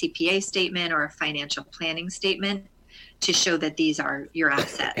a CPA statement or a financial planning statement to show that these are your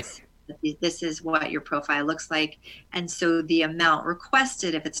assets. This is what your profile looks like. And so the amount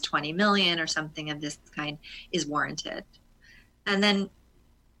requested, if it's 20 million or something of this kind, is warranted. And then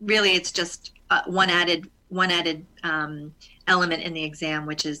really it's just one added element in the exam,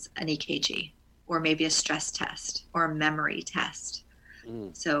 which is an EKG or maybe a stress test or a memory test.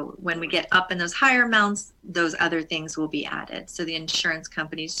 So when we get up in those higher amounts, those other things will be added. So the insurance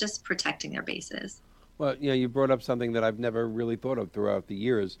company's just protecting their bases. Well, you brought up something that I've never really thought of throughout the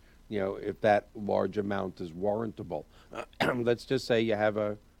years. If that large amount is warrantable. Let's just say you have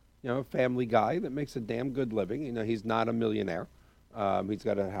a family guy that makes a damn good living. He's not a millionaire. He's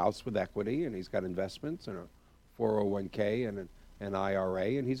got a house with equity, and he's got investments and a 401k and an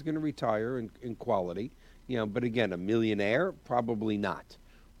IRA, and he's going to retire in quality. But again, a millionaire, probably not.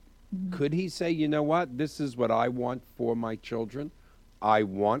 Could he say, you know what, this is what I want for my children? I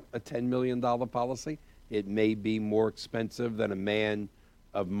want a $10 million policy. It may be more expensive than a man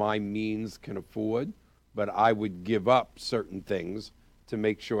of my means can afford, but I would give up certain things to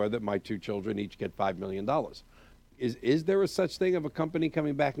make sure that my two children each get $5 million. Is there a such thing of a company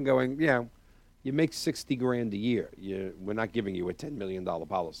coming back and going, you make 60 grand a year. We're not giving you a $10 million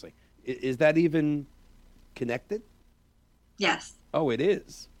policy. Is that even connected? Yes. Oh, it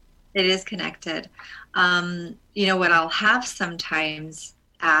is. It is connected. What I'll have sometimes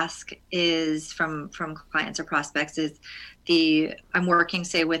ask is from clients or prospects is I'm working,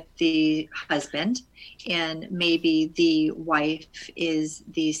 say, with the husband, and maybe the wife is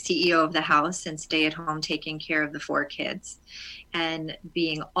the CEO of the house and stay at home taking care of the 4 kids, and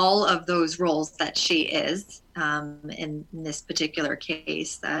being all of those roles that she is, in this particular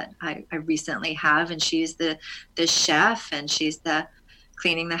case that I recently have, and she's the chef, and she's the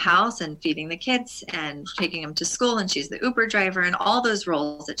cleaning the house and feeding the kids and taking them to school, and she's the Uber driver, and all those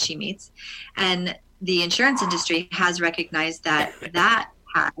roles that she meets. And the insurance industry has recognized that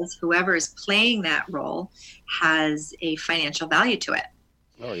has, whoever is playing that role has a financial value to it.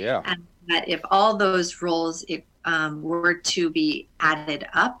 Oh, yeah. And that if all those roles were to be added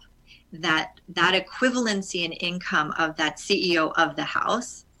up, that equivalency in income of that CEO of the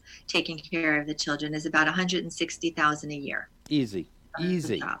house taking care of the children is about $160,000 a year. Easy.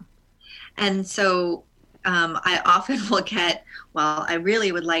 And so I often will get, I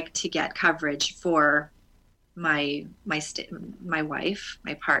really would like to get coverage for my wife,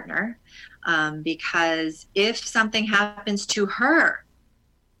 my partner, because if something happens to her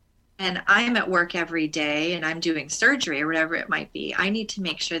and I'm at work every day and I'm doing surgery or whatever it might be, I need to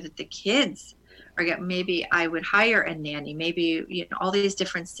make sure that the kids maybe I would hire a nanny, maybe, all these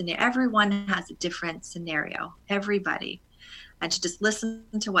different scenarios. Everyone has a different scenario, everybody. And to just listen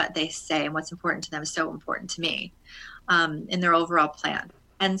to what they say and what's important to them is so important to me in their overall plan.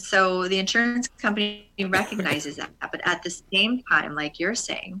 And so the insurance company recognizes that. But at the same time, like you're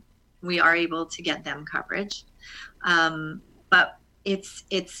saying, we are able to get them coverage. But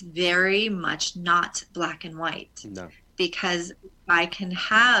it's very much not black and white. No. Because I can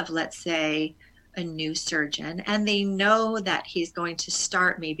have, let's say, a new surgeon, and they know that he's going to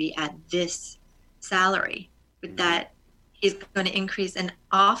start maybe at this salary, but that is going to increase. And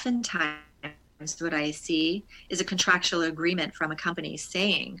oftentimes what I see is a contractual agreement from a company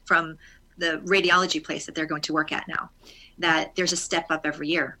saying, from the radiology place that they're going to work at now, that there's a step up every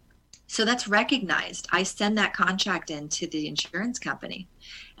year. So that's recognized. I send that contract in to the insurance company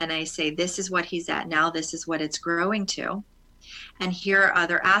and I say, this is what he's at now. This is what it's growing to. And here are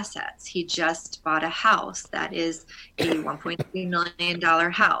other assets. He just bought a house that is a $1.3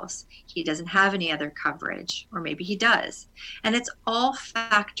 million house. He doesn't have any other coverage, or maybe he does. And it's all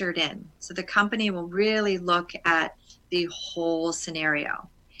factored in. So the company will really look at the whole scenario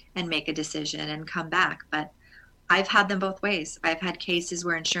and make a decision and come back. But I've had them both ways. I've had cases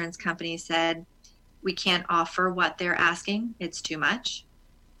where insurance companies said, we can't offer what they're asking. It's too much.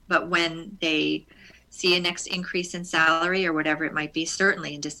 But when they see a next increase in salary or whatever it might be,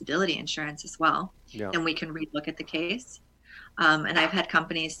 certainly in disability insurance as well, then we can relook at the case. And I've had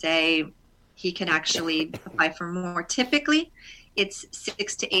companies say he can actually apply for more. Typically, it's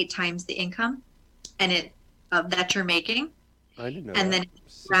 6 to 8 times the income and that you're making. I didn't know And that. then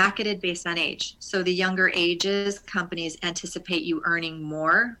it's bracketed based on age. So the younger ages, companies anticipate you earning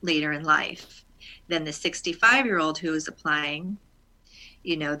more later in life than the 65-year-old who is applying.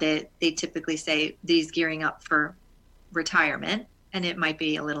 They typically say these gearing up for retirement, and it might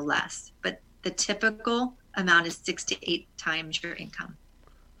be a little less. But the typical amount is 6 to 8 times your income.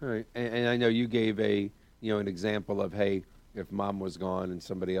 All right, and I know you gave an example of, hey, if mom was gone and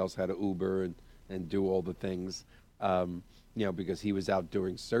somebody else had to Uber and do all the things, because he was out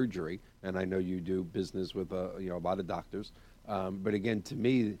doing surgery, and I know you do business with a lot of doctors. But again, to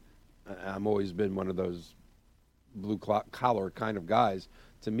me, I'm always been one of those blue collar kind of guys.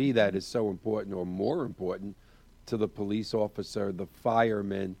 To me, that is so important, or more important, to the police officer, the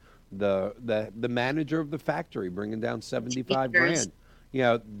fireman, the manager of the factory, bringing down 75 Teachers.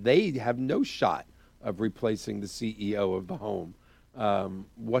 grand. They have no shot of replacing the CEO of the home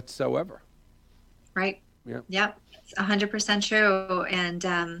whatsoever. Right. Yeah. Yep. It's 100% true.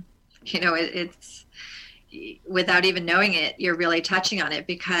 And, it's without even knowing it, you're really touching on it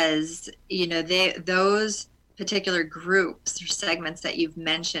because, those particular groups or segments that you've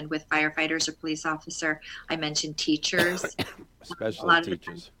mentioned with firefighters or police officer, I mentioned teachers, Especially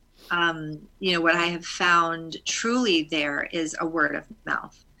teachers. What I have found truly there is a word of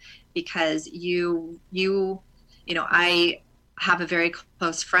mouth because I have a very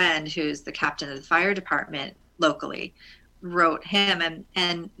close friend who's the captain of the fire department locally, wrote him,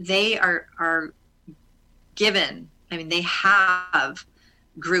 and they are given, they have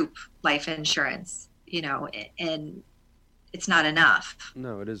group life insurance, and it's not enough.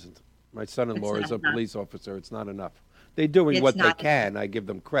 No, it isn't. My son-in-law is a enough. police officer. It's not enough. They're doing It's what they not can. I give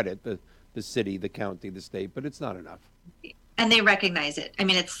them credit, the city, the county, the state, but it's not enough. And they recognize it.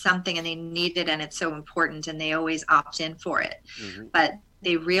 It's something and they need it and it's so important and they always opt in for it. Mm-hmm. But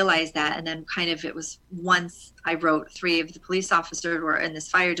they realize that, and then kind of it was once I wrote 3 of the police officers were in this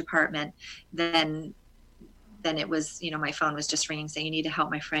fire department, then it was, my phone was just ringing saying, you need to help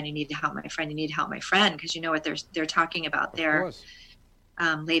my friend, you need to help my friend, you need to help my friend, because you know what they're talking about there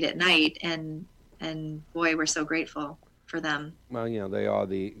late at night, and boy, we're so grateful for them. Well, they are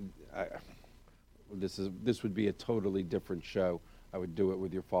this would be a totally different show. I would do it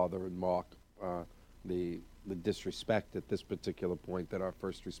with your father and Mark. The disrespect at this particular point that our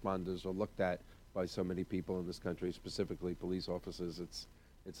first responders are looked at by so many people in this country, specifically police officers.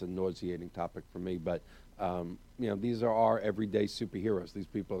 It's a nauseating topic for me, but these are our everyday superheroes. These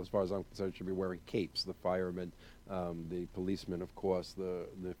people, as far as I'm concerned, should be wearing capes. The firemen, the policemen, of course,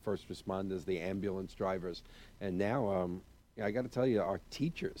 the first responders, the ambulance drivers, and now I got to tell you, our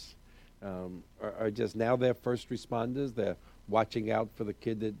teachers are just now they're first responders. They're watching out for the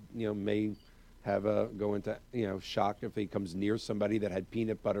kid that may have go into shock if he comes near somebody that had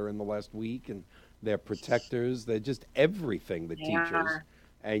peanut butter in the last week, and they're protectors. They're just everything. The teachers.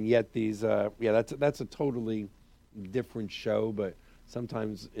 And yet these, that's a totally different show. But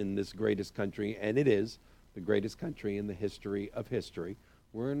sometimes in this greatest country, and it is the greatest country in the history of history,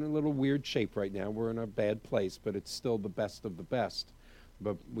 we're in a little weird shape right now. We're in a bad place, but it's still the best of the best.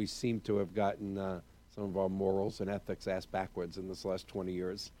 But we seem to have gotten some of our morals and ethics ass backwards in this last 20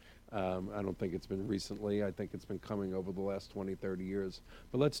 years. I don't think it's been recently. I think it's been coming over the last 20, 30 years.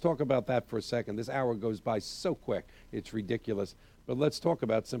 But let's talk about that for a second. This hour goes by so quick. It's ridiculous. But let's talk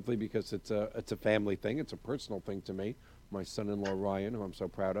about, simply because it's a family thing. It's a personal thing to me. My son-in-law, Ryan, who I'm so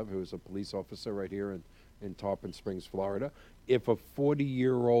proud of, who is a police officer right here in Tarpon Springs, Florida. If a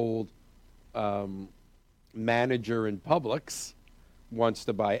 40-year-old manager in Publix wants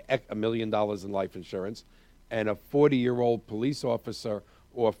to buy $1 million in life insurance, and a 40-year-old police officer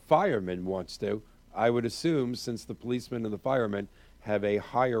or fireman wants to, I would assume, since the policemen and the firemen have a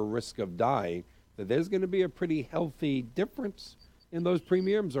higher risk of dying, that there's going to be a pretty healthy difference in those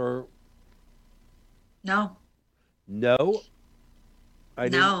premiums, or No. no?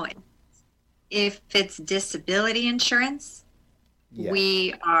 No. If it's disability insurance, Yeah.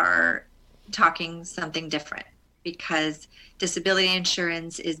 we are talking something different, because disability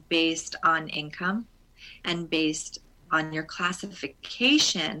insurance is based on income and based on your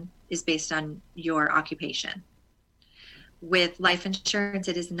classification is based on your occupation. With life insurance,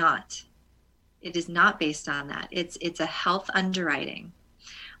 it is not. It is not based on that. It's a health underwriting.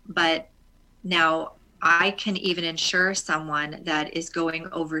 But now I can even insure someone that is going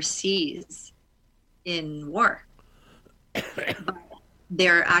overseas in war. But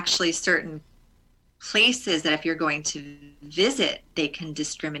there are actually certain places that if you're going to visit, they can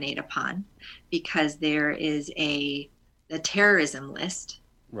discriminate upon, because there is a terrorism list.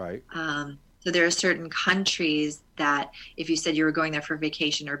 Right. So there are certain countries that if you said you were going there for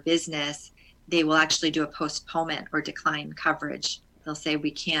vacation or business, they will actually do a postponement or decline coverage. They'll say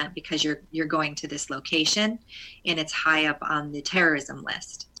we can't because you're going to this location and it's high up on the terrorism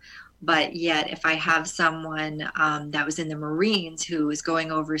list. But yet, if I have someone that was in the Marines who was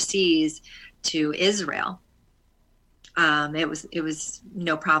going overseas to Israel, it was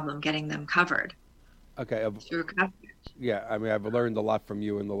no problem getting them covered. Okay. Yeah, I mean, I've learned a lot from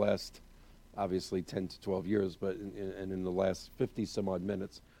you in the last, obviously, 10 to 12 years, but in the last 50 some odd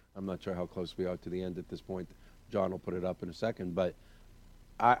minutes, I'm not sure how close we are to the end at this point. John will put it up in a second, but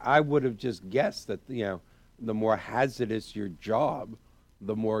I would have just guessed that, the more hazardous your job,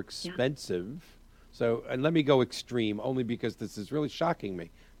 the more expensive. Yeah. So, and let me go extreme only because this is really shocking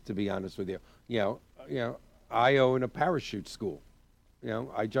me, to be honest with you. I own a parachute school.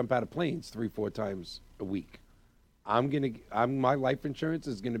 I jump out of planes 3-4 times a week. My life insurance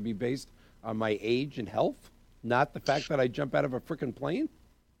is going to be based on my age and health, not the fact that I jump out of a freaking plane.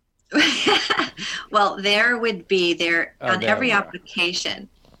 Well, on every application,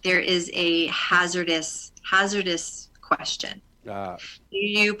 there is a hazardous question. Do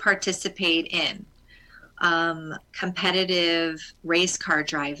you participate in competitive race car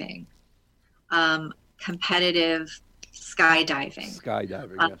driving, competitive skydiving,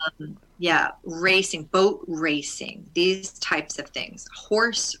 racing, boat racing, these types of things,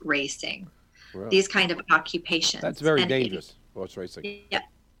 horse racing, these kind of occupations. That's very dangerous, horse racing. Yeah.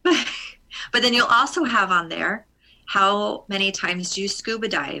 But then you'll also have on there, how many times do you scuba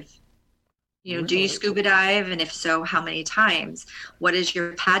dive? Really? Do you scuba dive? And if so, how many times? What is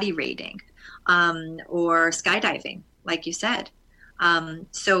your PADI rating? Or skydiving, like you said.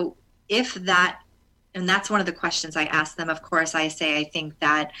 So if that, and that's one of the questions I ask them. Of course, I say, I think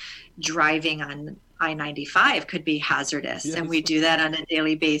that driving on I-95 could be hazardous. Yes. And we do that on a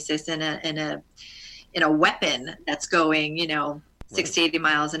daily basis in a weapon that's going, 60, 80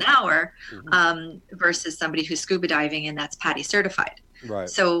 miles an hour, versus somebody who's scuba diving and that's PADI certified. Right.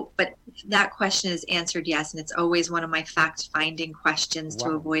 So, but that question is answered yes, and it's always one of my fact-finding questions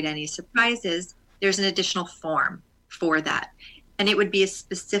to avoid any surprises. There's an additional form for that, and it would be a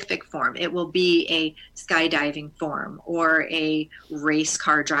specific form. It will be a skydiving form or a race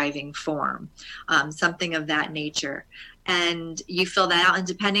car driving form, something of that nature. And you fill that out, and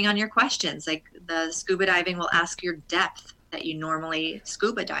depending on your questions, like the scuba diving will ask your depth that you normally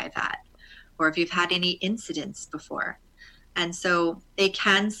scuba dive at, or if you've had any incidents before. And so they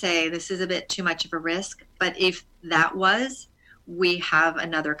can say this is a bit too much of a risk, but if that was, we have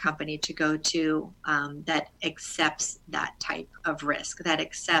another company to go to that accepts that type of risk, that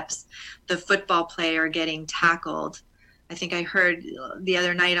accepts the football player getting tackled. I think I heard the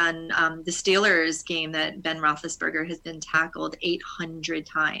other night on the Steelers game that Ben Roethlisberger has been tackled 800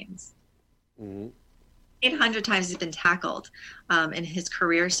 times. Mm-hmm. 800 times he's been tackled in his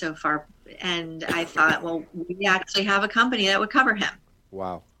career so far. And I thought, well, we actually have a company that would cover him.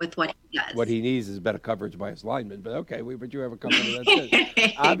 Wow. With what he does. What he needs is better coverage by his linemen. But okay, but you have a company that's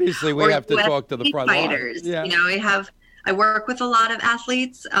it. Obviously, we have to talk to the front fighters. Line. Yeah. I work with a lot of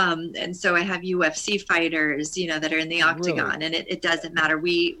athletes, and so I have UFC fighters, that are in the octagon, really? And it doesn't matter.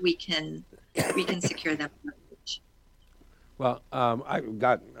 We can secure them. Well, I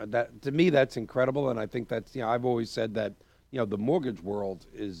got that. To me, that's incredible, and I think that's I've always said that the mortgage world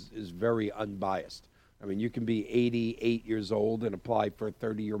is very unbiased. I mean, you can be 88 years old and apply for a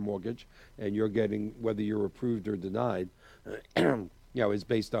 30-year mortgage, and you're getting, whether you're approved or denied, is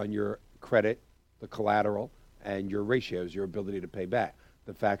based on your credit, the collateral, and your ratios, your ability to pay back.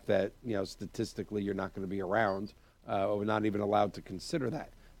 The fact that statistically you're not going to be around, or not even allowed to consider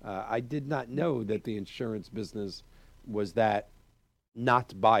that. I did not know that the insurance business was that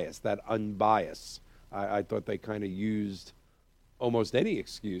not biased, that unbiased. I thought they kind of used almost any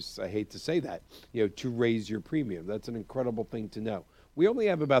excuse, I hate to say that, to raise your premium. That's an incredible thing to know. We only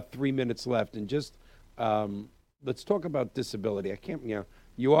have about 3 minutes left, and just let's talk about disability. I can't,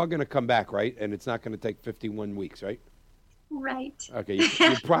 you are going to come back, right? And it's not going to take 51 weeks, right? Right. Okay,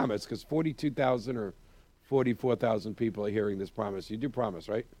 you promise, because 42,000 or 44,000 people are hearing this promise. You do promise,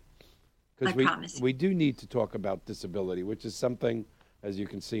 right? I promise. We do need to talk about disability, which is something, as you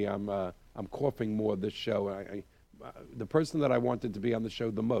can see, I'm coughing more this show. The person that I wanted to be on the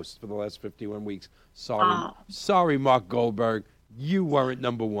show the most for the last 51 weeks, sorry, Mark Goldberg, you weren't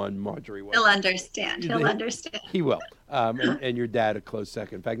number one, Marjorie was. He'll understand. He'll understand. He will. And your dad a close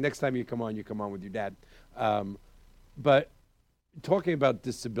second. In fact, next time you come on with your dad. But talking about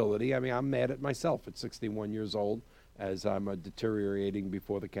disability, I mean, I'm mad at myself at 61 years old, as I'm deteriorating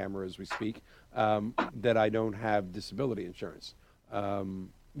before the camera as we speak, that I don't have disability insurance.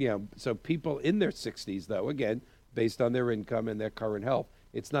 So people in their 60s, though, again, based on their income and their current health,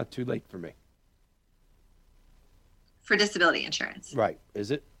 it's not too late for me. for disability insurance. Right.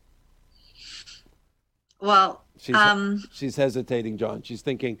 Is it? Well, She's hesitating, John. She's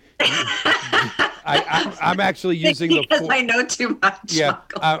thinking. I'm actually using the because I know too much. Yeah,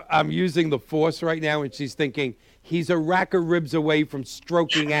 I'm using the force right now, and she's thinking he's a rack of ribs away from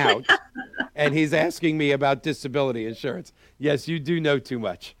stroking out, and he's asking me about disability insurance. Yes, you do know too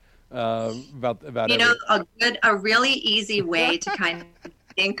much about you know, a really easy way to kind of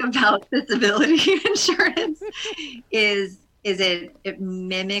think about disability insurance is it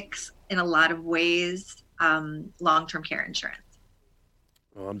mimics in a lot of ways long-term care insurance.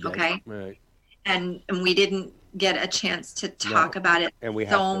 Oh, I'm dead. Okay. Right. And we didn't get a chance to talk about it and we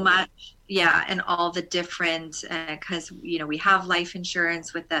so much. Yeah, and all the different, because we have life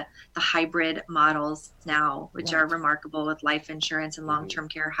insurance with the hybrid models now, which are remarkable, with life insurance and long-term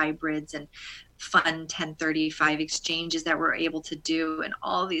care hybrids and fun 1035 exchanges that we're able to do, and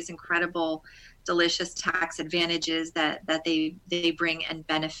all these incredible delicious tax advantages that they bring and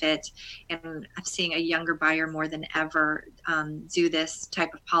benefit. And I'm seeing a younger buyer more than ever do this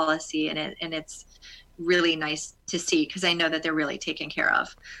type of policy, and it's really nice to see, because I know that they're really taken care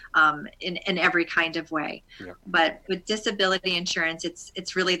of in every kind of way. Yeah. But with disability insurance,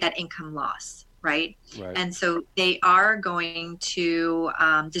 it's really that income loss, right? And so they are going to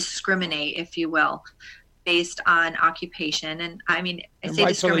discriminate, if you will, based on occupation. And I mean, I say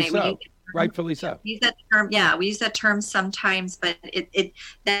discriminate. So. Rightfully so. We use that term, yeah, we use that term sometimes, but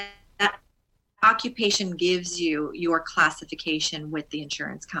that occupation gives you your classification with the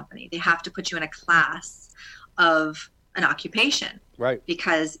insurance company. They have to put you in a class of an occupation, right?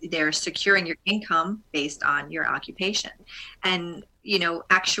 Because they're securing your income based on your occupation. And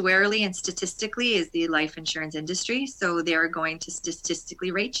actuarially and statistically is the life insurance industry, so they're going to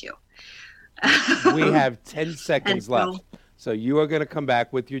statistically rate you. We have 10 seconds left, so you are going to come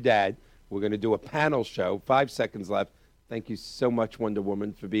back with your dad. We're going to do a panel show. 5 seconds left. Thank you so much, Wonder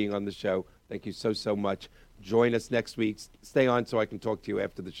Woman, for being on the show. Thank you so much. Join us next week. Stay on so I can talk to you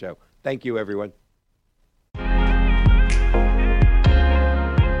after the show. Thank you, everyone.